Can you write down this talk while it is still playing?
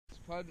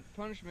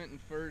punishment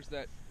infers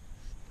that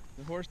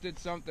the horse did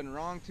something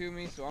wrong to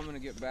me, so I'm going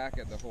to get back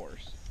at the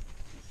horse.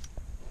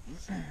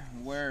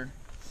 Where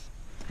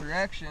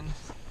correction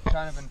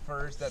kind of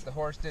infers that the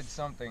horse did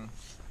something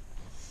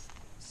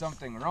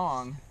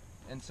wrong,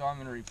 and so I'm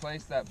going to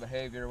replace that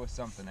behavior with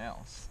something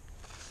else.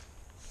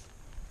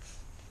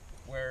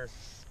 Where,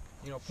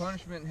 you know,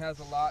 punishment has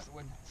a lot,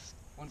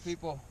 when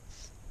people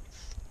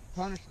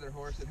punish their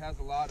horse, it has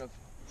a lot of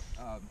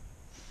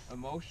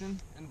emotion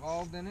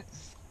involved in it.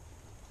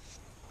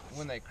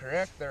 When they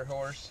correct their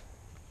horse,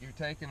 you're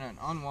taking an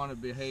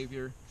unwanted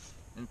behavior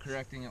and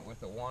correcting it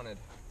with a wanted,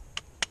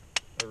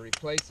 or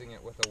replacing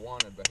it with a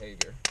wanted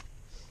behavior.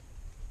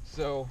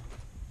 So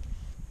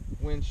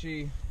when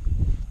she,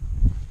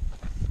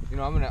 you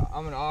know, I'm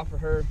gonna offer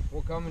her,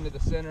 we'll come into the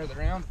center of the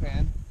round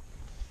pen,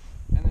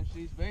 and then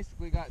she's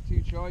basically got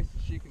two choices.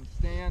 She can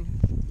stand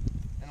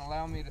and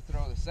allow me to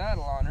throw the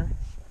saddle on her,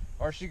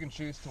 or she can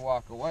choose to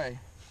walk away.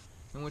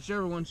 And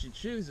whichever one she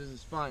chooses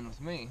is fine with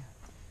me.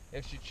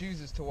 If she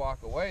chooses to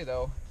walk away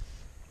though,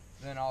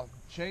 then I'll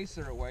chase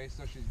her away,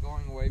 so she's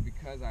going away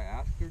because I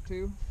asked her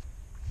to.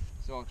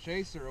 So I'll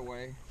chase her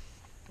away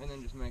and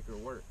then just make her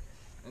work.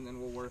 And then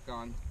we'll work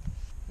on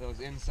those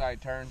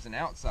inside turns and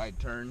outside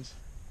turns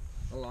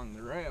along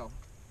the rail.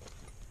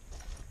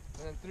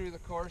 And then through the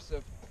course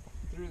of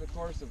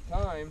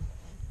time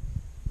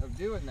of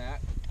doing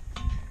that,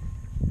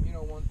 you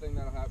know, one thing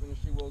that'll happen is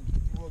she will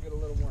get a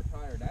little more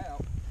tired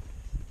out.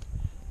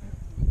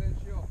 But then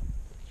she'll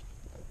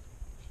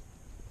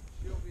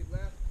be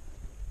left,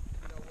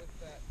 you know,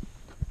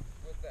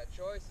 with that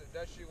choice of,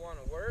 does she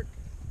want to work,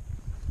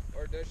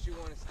 or does she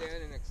want to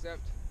stand and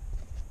accept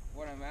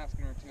what I'm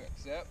asking her to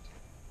accept?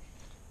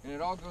 And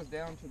it all goes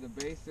down to the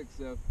basics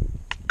of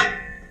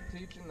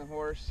teaching the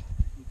horse.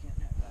 You can't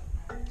have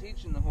that.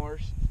 Teaching the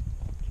horse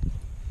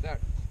that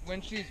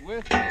when she's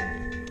with me,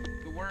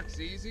 the work's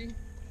easy,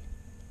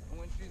 and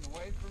when she's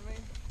away from me,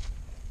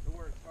 the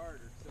work's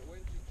harder. So when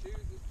she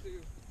chooses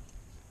to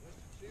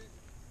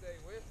stay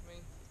with me,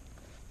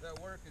 that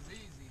work is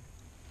easy.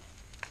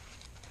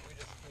 We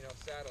just, you know,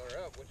 saddle her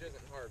up, which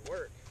isn't hard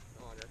work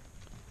on her.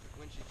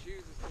 When she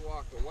chooses to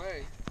walk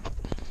away,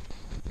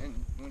 and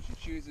when she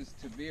chooses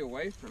to be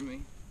away from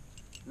me,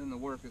 then the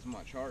work is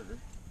much harder.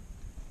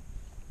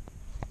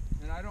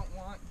 And I don't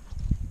want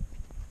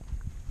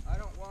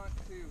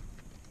to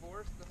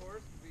force the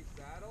horse to be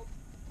saddled.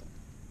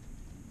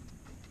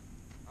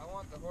 I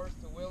want the horse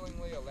to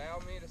willingly allow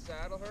me to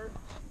saddle her,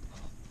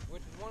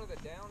 which is one of the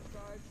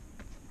downsides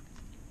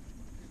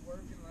to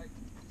working, like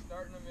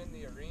starting them in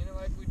the arena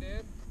like we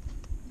did,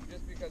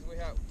 just because we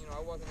have, you know,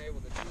 I wasn't able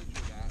to teach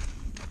her that.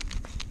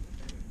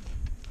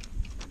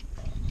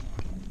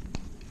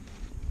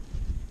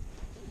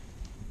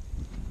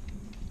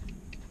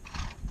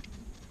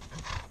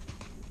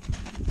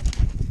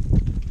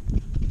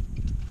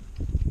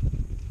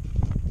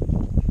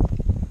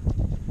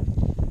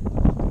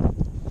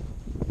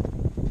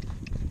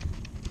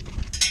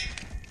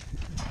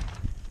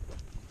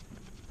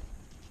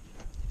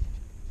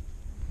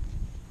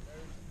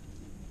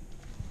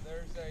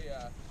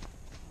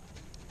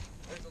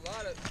 There's a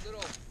lot of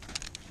little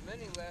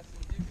mini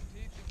lessons you can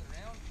teach in the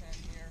round pen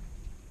here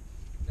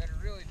that are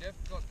really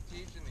difficult to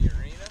teach in the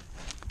arena,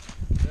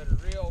 that are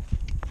real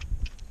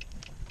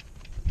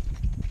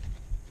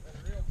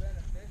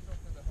beneficial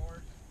to the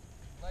horse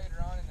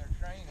later on in their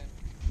training.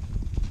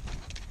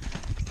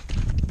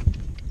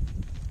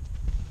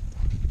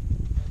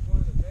 That's one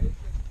of the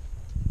basic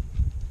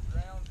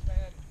round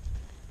pen,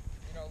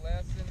 you know,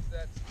 lessons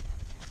that's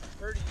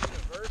pretty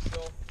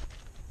universal,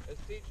 is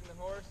teaching the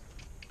horse,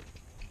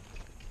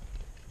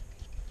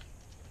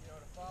 you know,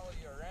 to follow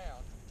you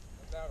around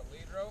without a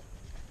lead rope.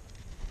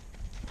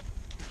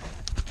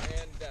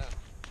 And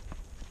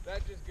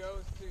that just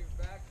goes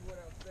back to what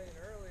I was saying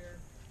earlier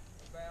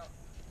about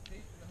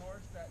teaching the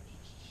horse that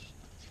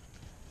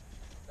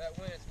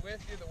when it's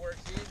with you, the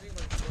work's easy.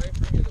 When it's away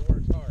from you, the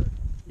work's hard.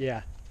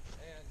 Yeah.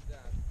 And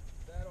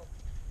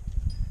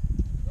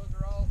those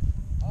are all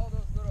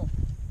those little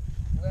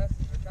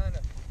lessons are kind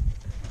of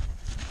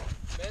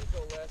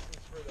mental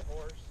lessons for the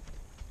horse.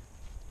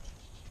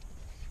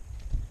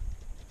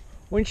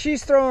 When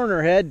she's throwing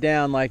her head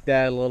down like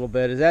that a little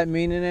bit, is that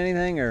meaning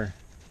anything, or?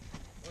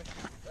 What do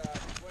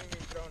you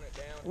mean throwing it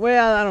down?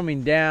 Well, I don't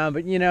mean down,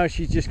 but you know,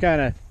 she's just kind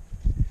of.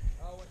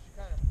 Oh, when she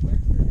kind of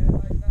flicks her head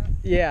like that?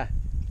 Yeah.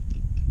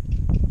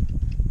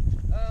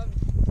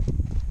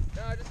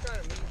 No, it just kind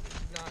of means that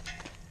she's not.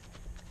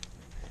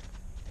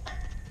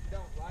 She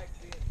don't like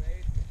being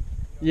made.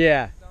 You know,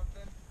 Yeah.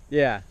 something.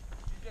 Yeah.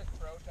 She's just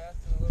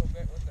protesting a little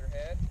bit with her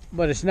head.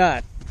 But it's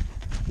not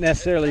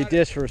necessarily It's not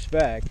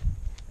disrespect.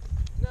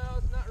 No,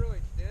 it's not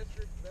really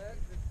disrespect.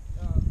 It's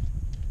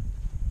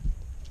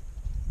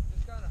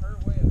just kind of her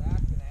way of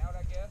acting out,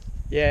 I guess.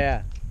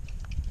 Yeah.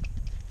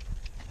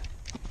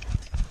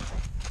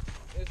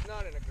 It's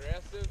not an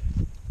aggressive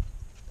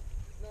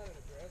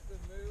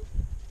move.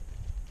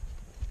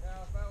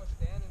 Now, if I was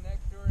standing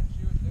next to her and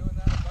she was doing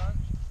that a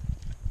bunch,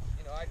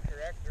 you know, I'd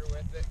correct her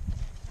with it.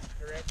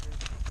 Correct her.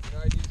 You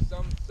know, I'd use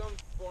some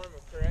form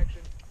of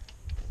correction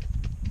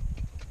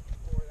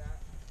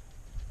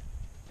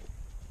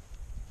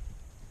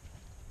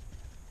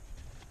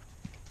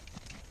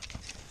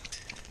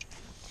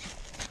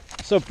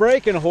So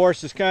breaking a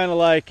horse is kind of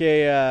like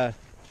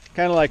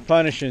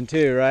punishing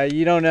too, right?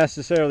 You don't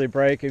necessarily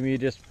break them; you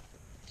just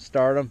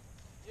start them.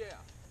 Yeah,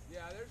 yeah.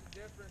 There's a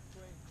difference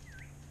between.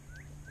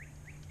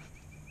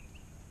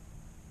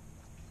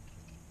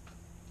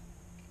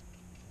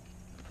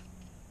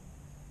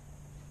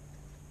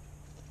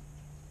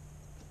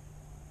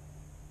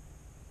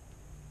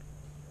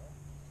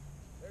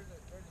 There's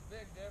a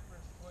big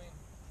difference between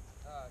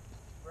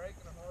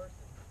breaking a horse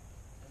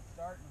and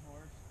starting a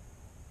horse.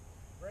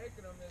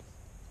 Breaking them is,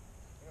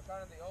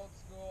 kind of the old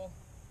school.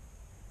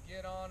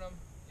 Get on them,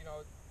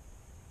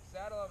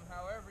 saddle them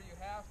however you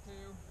have to,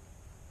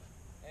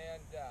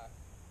 and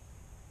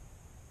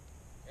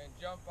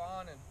jump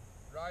on and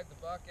ride the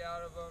buck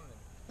out of them and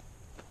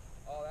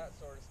all that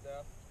sort of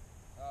stuff.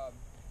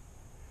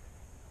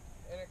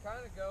 And it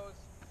kind of goes,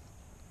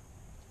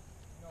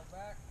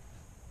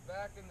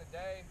 back in the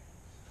day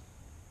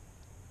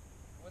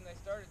when they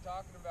started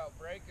talking about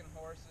breaking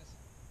horses,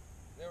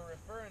 they were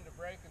referring to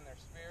breaking their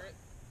spirit.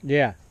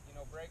 Yeah.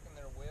 Breaking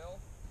their will.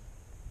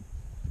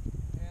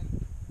 And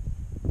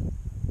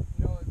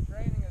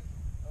training has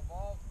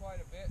evolved quite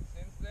a bit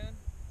since then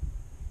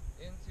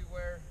into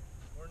where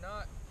we're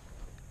not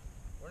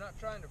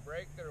trying to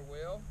break their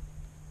will.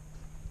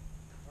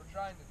 We're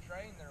trying to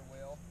train their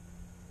will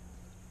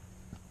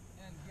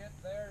and get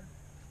their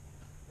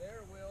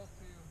will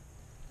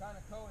to kind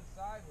of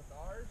coincide with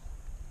ours.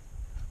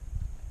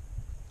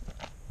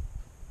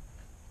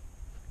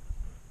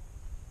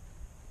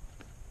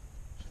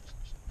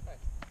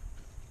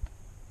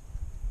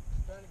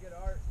 Trying to get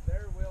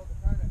their will to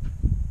kind of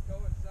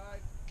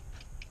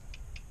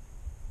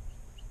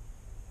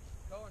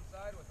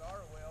coincide with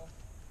our will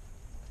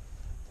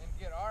and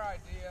get our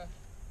idea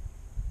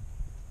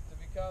to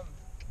become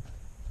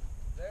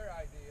their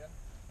idea.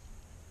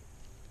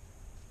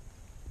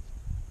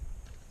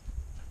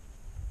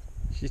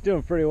 She's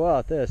doing pretty well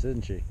at this,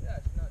 isn't she? Yeah,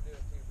 she's not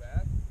doing too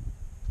bad.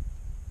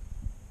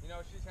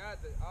 She's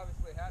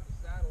obviously had the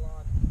saddle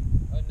on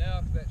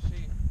enough that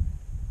she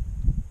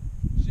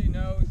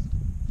knows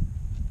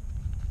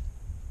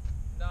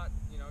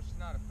she's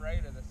not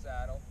afraid of the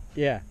saddle.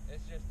 Yeah.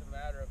 It's just a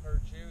matter of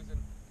her choosing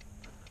to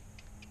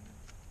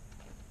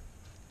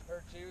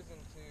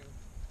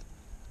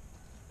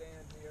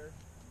stand here.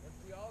 And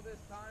see, all this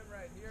time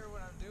right here, what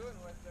I'm doing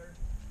with her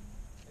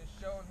is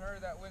showing her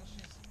that when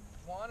she's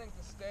wanting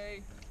to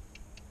stay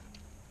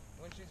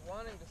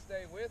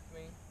with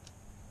me,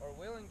 or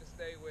willing to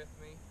stay with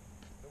me,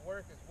 the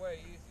work is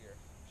way easier.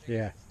 She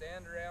can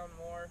stand around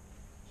more.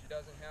 She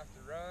doesn't have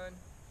to run.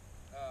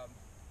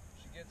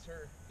 She gets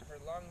her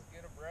lungs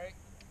get a break.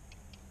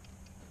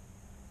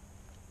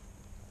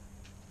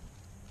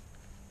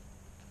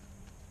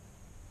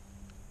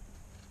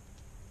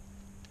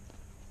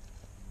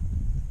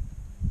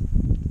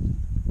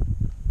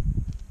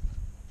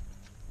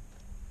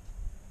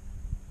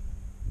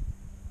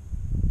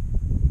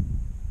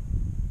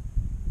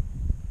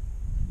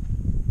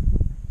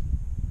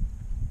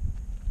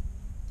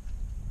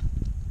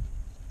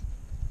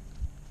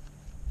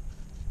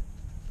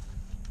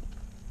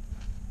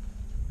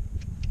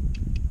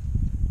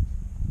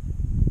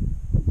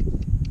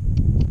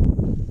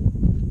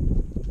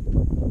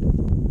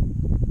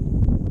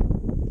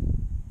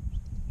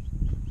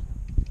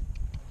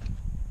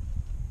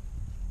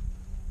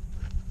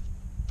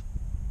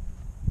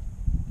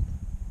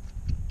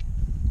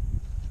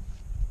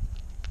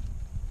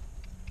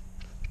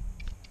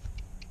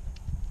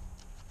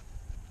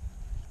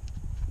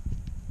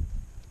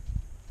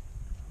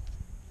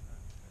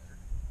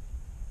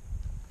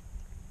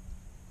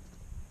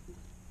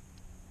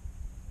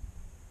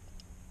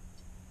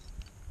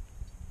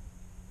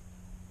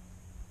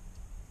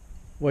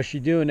 Was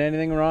she doing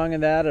anything wrong in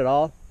that at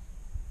all?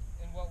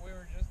 In what we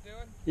were just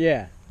doing?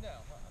 Yeah. No.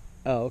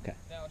 Oh, okay.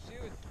 No, she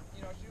was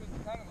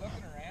kind of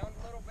looking around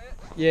a little bit.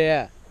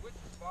 Yeah. Which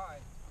is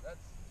fine.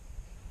 That's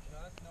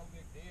no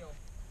big deal.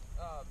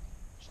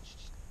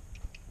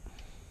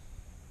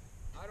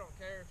 I don't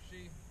care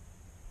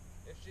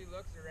if she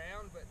looks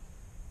around, but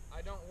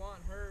I don't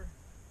want her.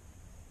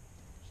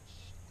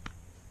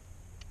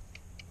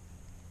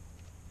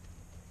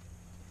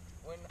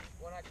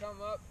 When I come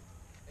up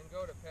and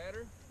go to pet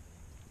her,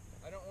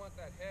 I don't want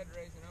that head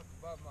raising up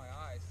above my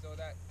eyes, so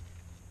that,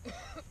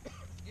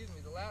 excuse me,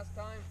 the last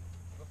time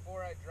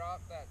before I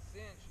dropped that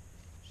cinch,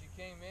 she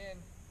came in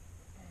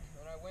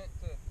and I went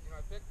to, I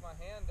picked my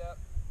hand up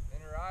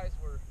and her eyes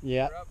were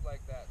up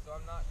like that, so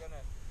I'm not going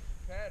to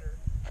pet her,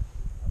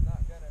 I'm not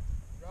going to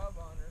rub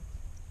on her,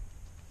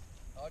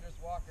 I'll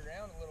just walk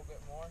around a little bit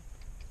more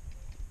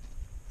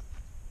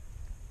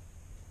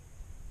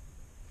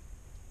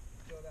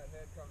until that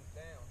head comes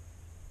down.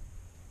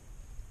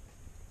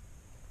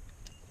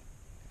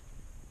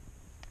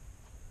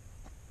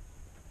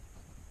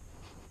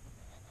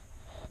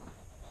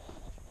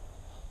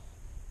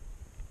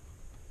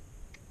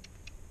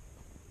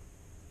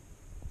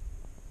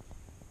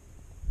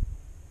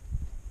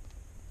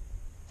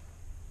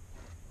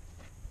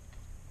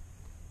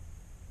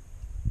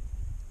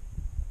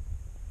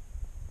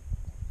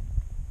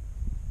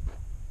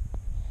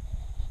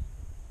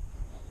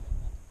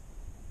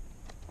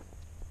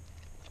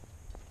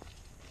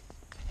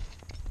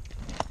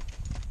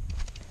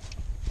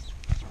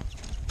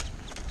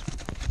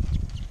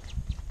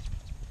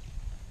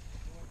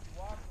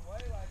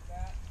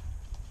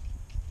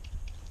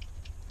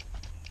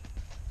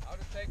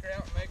 take her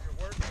out and make her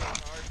work really hard.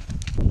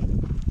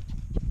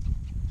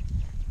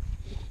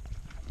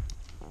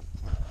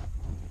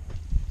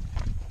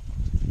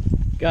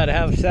 Gotta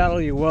have a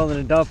saddle you're willing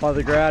to dump on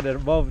the ground at a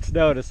moment's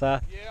notice, huh?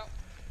 Yeah.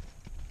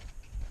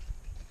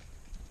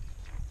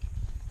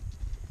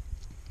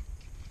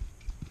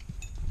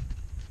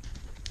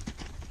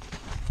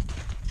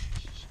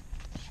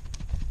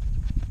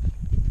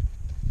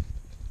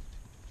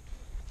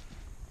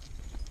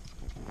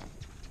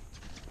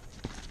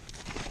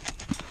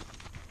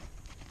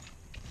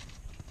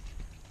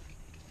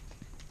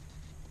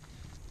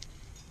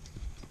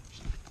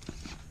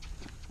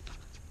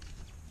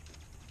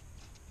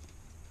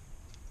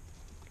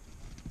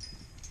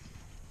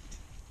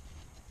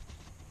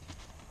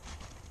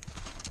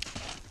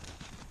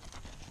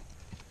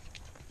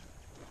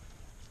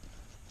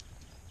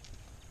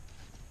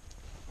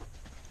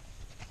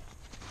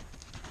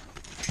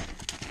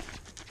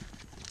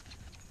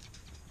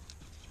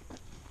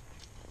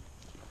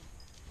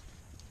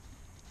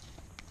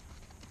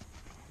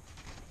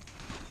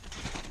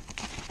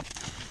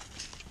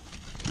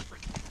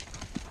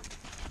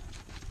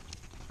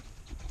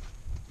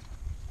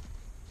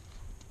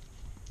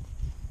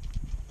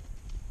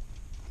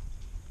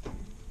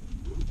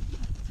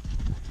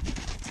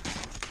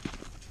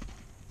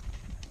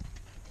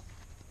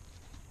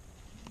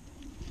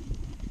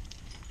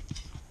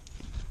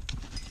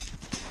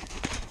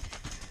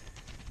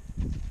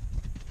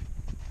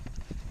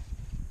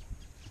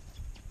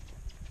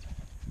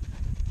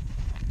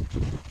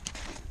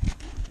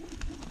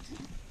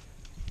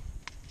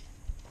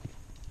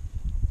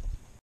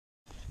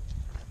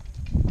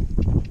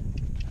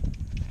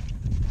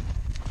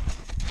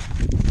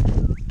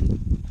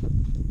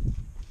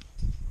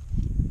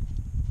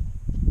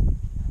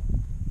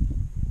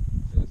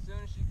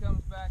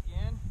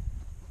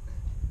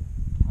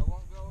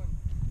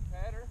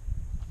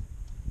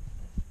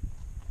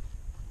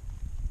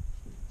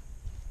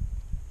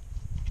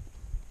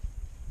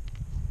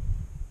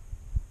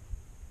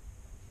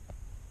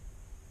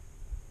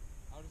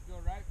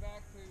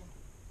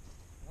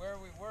 Where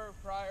we were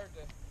prior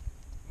to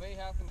me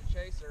having to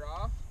chase her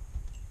off.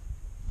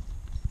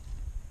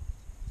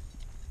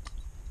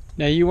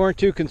 Now, you weren't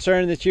too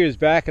concerned that she was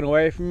backing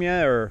away from you,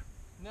 or?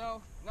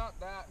 No, not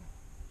that.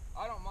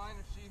 I don't mind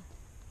if she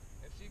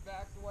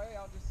backs away.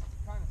 I'll just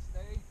kind of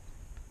stay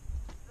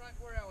right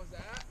where I was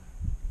at,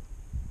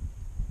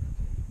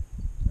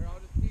 or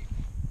I'll just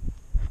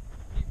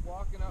keep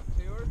walking up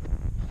to her.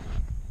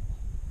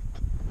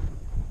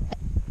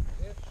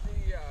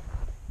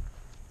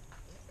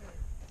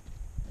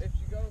 If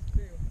she goes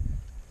to,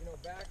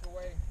 back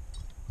away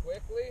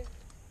quickly,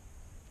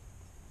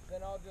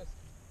 then I'll just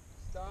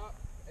stop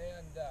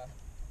and then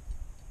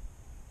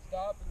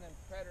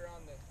pet her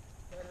on the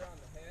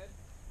head.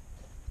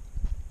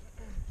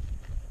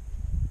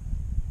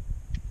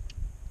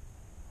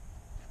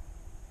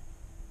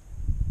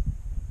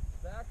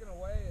 Backing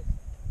away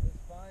is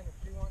fine if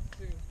she wants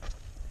to.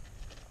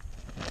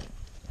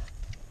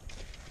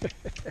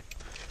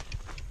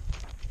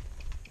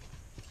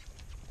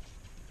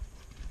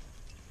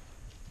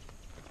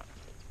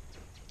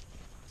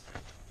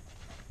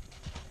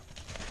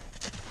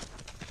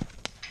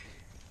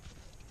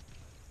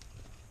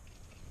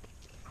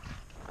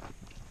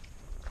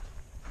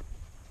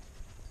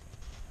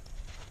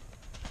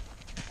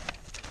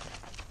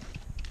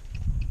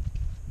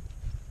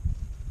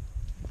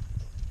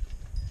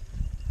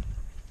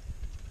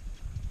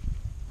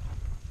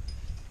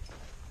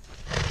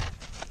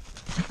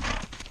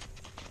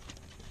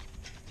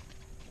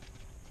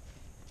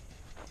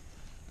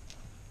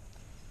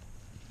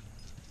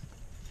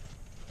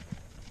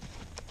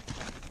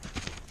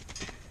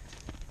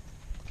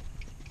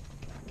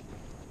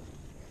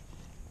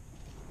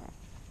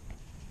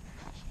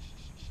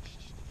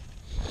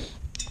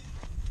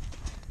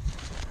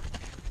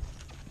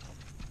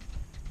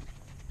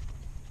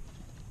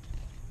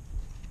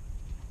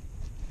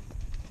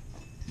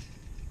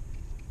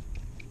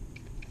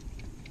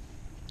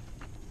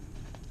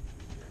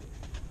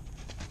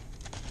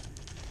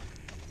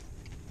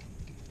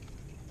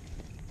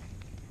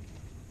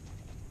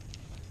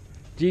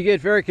 Do you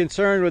get very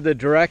concerned with the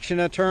direction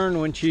of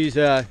turn when she's,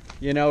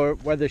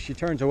 whether she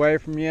turns away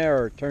from you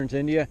or turns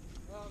into you? At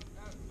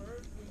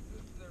first, since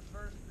this is their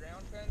first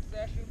round pen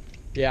session,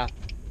 Yeah.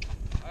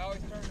 I always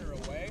turn her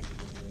away.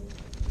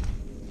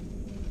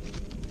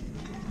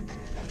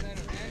 And then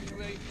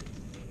eventually,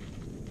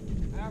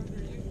 after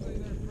usually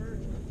their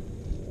first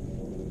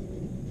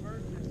or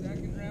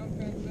second round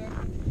pen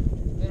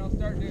session, then I'll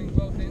start doing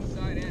both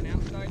inside and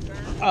outside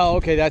turns. Oh,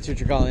 okay, that's what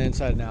you're calling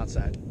inside and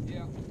outside.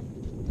 Yeah.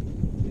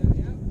 Yeah,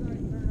 the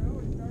outside turn, I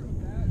always start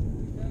with that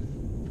because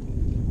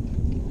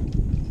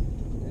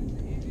it's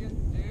the easiest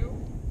to do.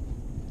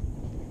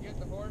 To get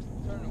the horse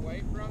to turn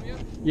away from you.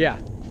 Yeah.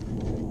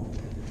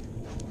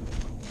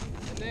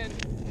 And then as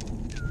she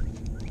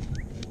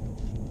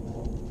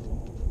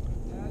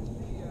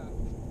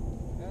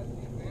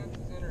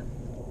advances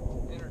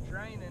in her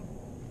training,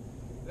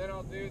 then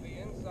I'll do the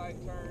inside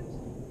turns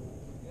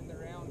in the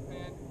round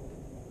pen.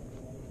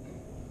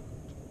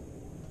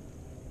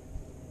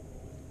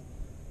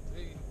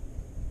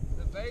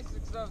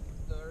 the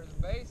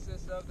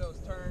basis of those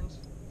turns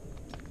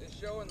is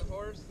showing the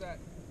horse that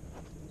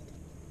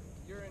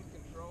you're in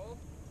control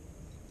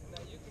and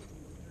that you can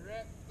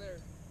direct their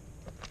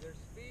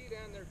speed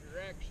and their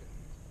direction.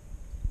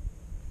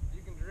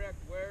 You can direct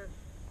where,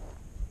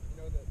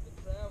 the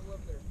travel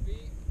of their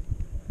feet,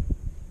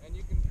 and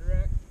you can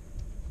direct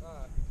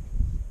the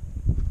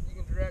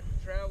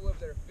travel of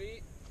their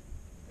feet,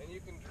 and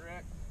you can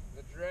direct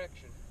the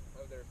direction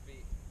of their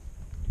feet.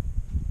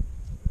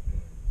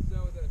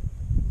 So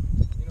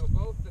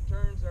both the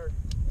turns are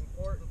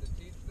important to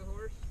teach the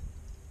horse,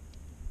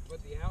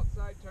 but the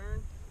outside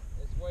turn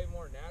is way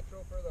more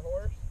natural for the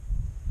horse.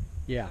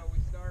 Yeah. So we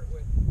start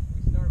with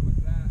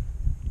that.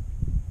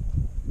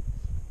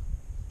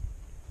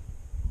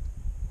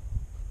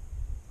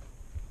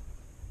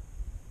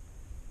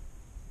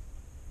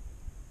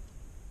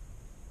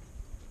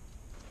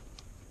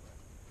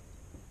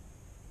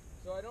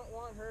 So I don't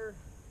want her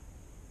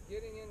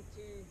getting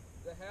into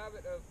the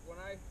habit of, when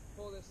I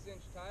pull this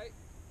cinch tight,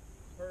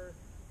 her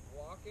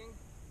walking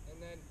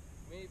and then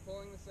me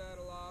pulling the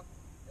saddle off,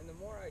 and the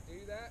more I do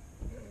that,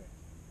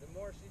 the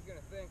more she's going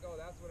to think, oh,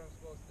 that's what I'm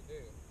supposed to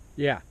do.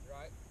 Yeah.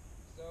 Right?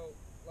 So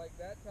like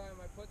that time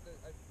I pulled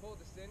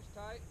the cinch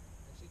tight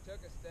and she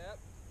took a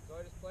step, so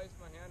I just placed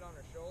my hand on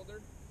her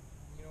shoulder,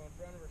 in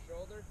front of her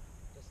shoulder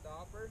to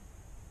stop her,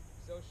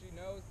 so she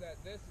knows that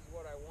this is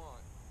what I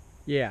want.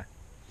 Yeah.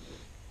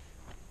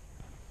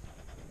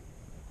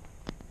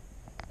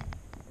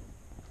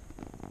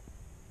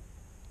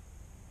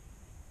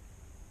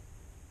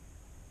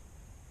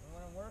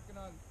 Working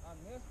on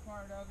this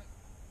part of it,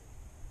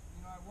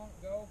 I won't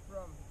go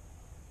from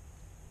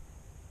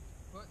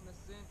pulling the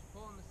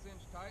cinch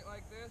tight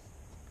like this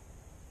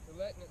to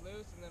letting it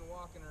loose and then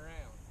walking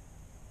around.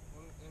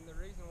 And the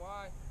reason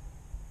why,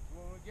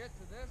 when we get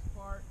to this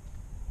part,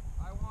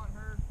 I want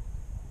her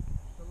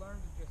to learn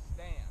to just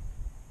stand.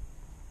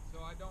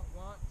 So I don't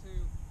want to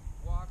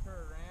walk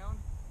her around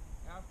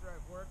after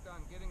I've worked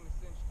on getting the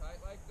cinch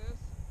tight like this.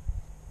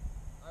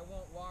 I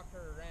won't walk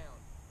her around.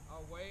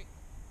 I'll wait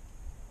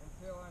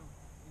until I'm,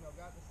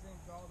 got the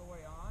cinch all the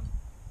way on.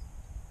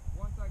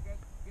 Once I get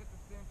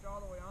the cinch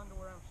all the way on to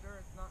where I'm sure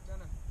it's not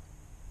gonna,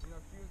 if she was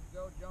to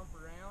go jump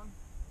around,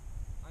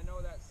 I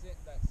know that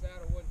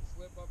saddle wouldn't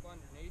slip up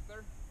underneath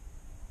her.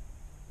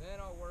 Then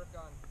I'll work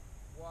on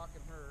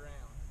walking her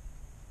around.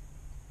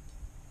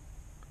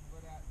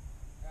 But at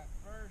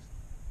first,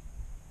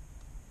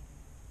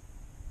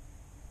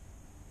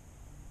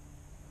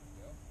 there we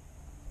go.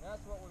 And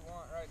that's what we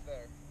want right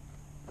there.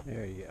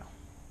 There you go.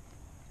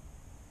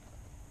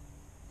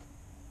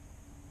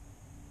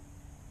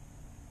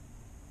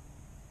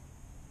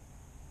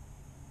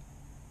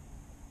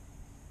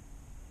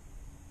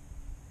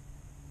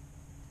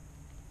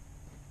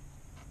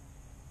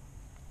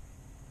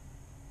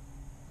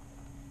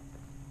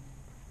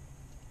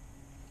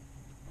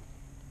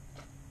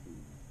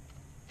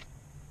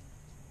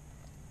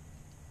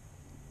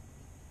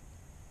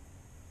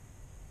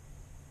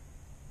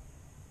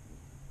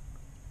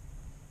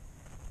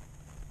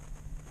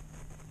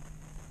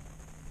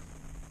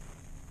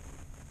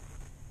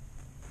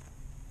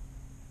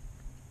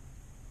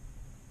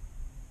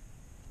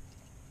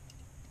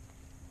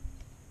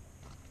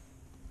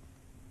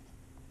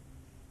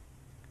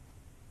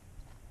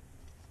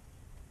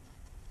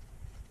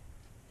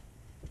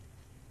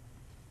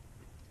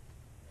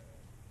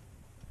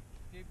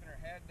 Keeping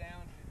her head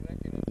down, she's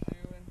licking and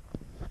chewing.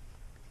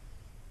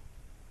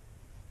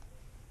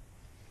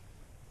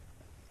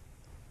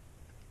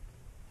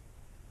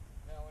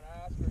 Now when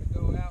I ask her to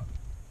go out,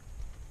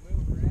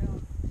 move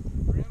around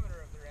the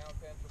perimeter of the round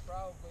pen, she'll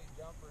probably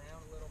jump around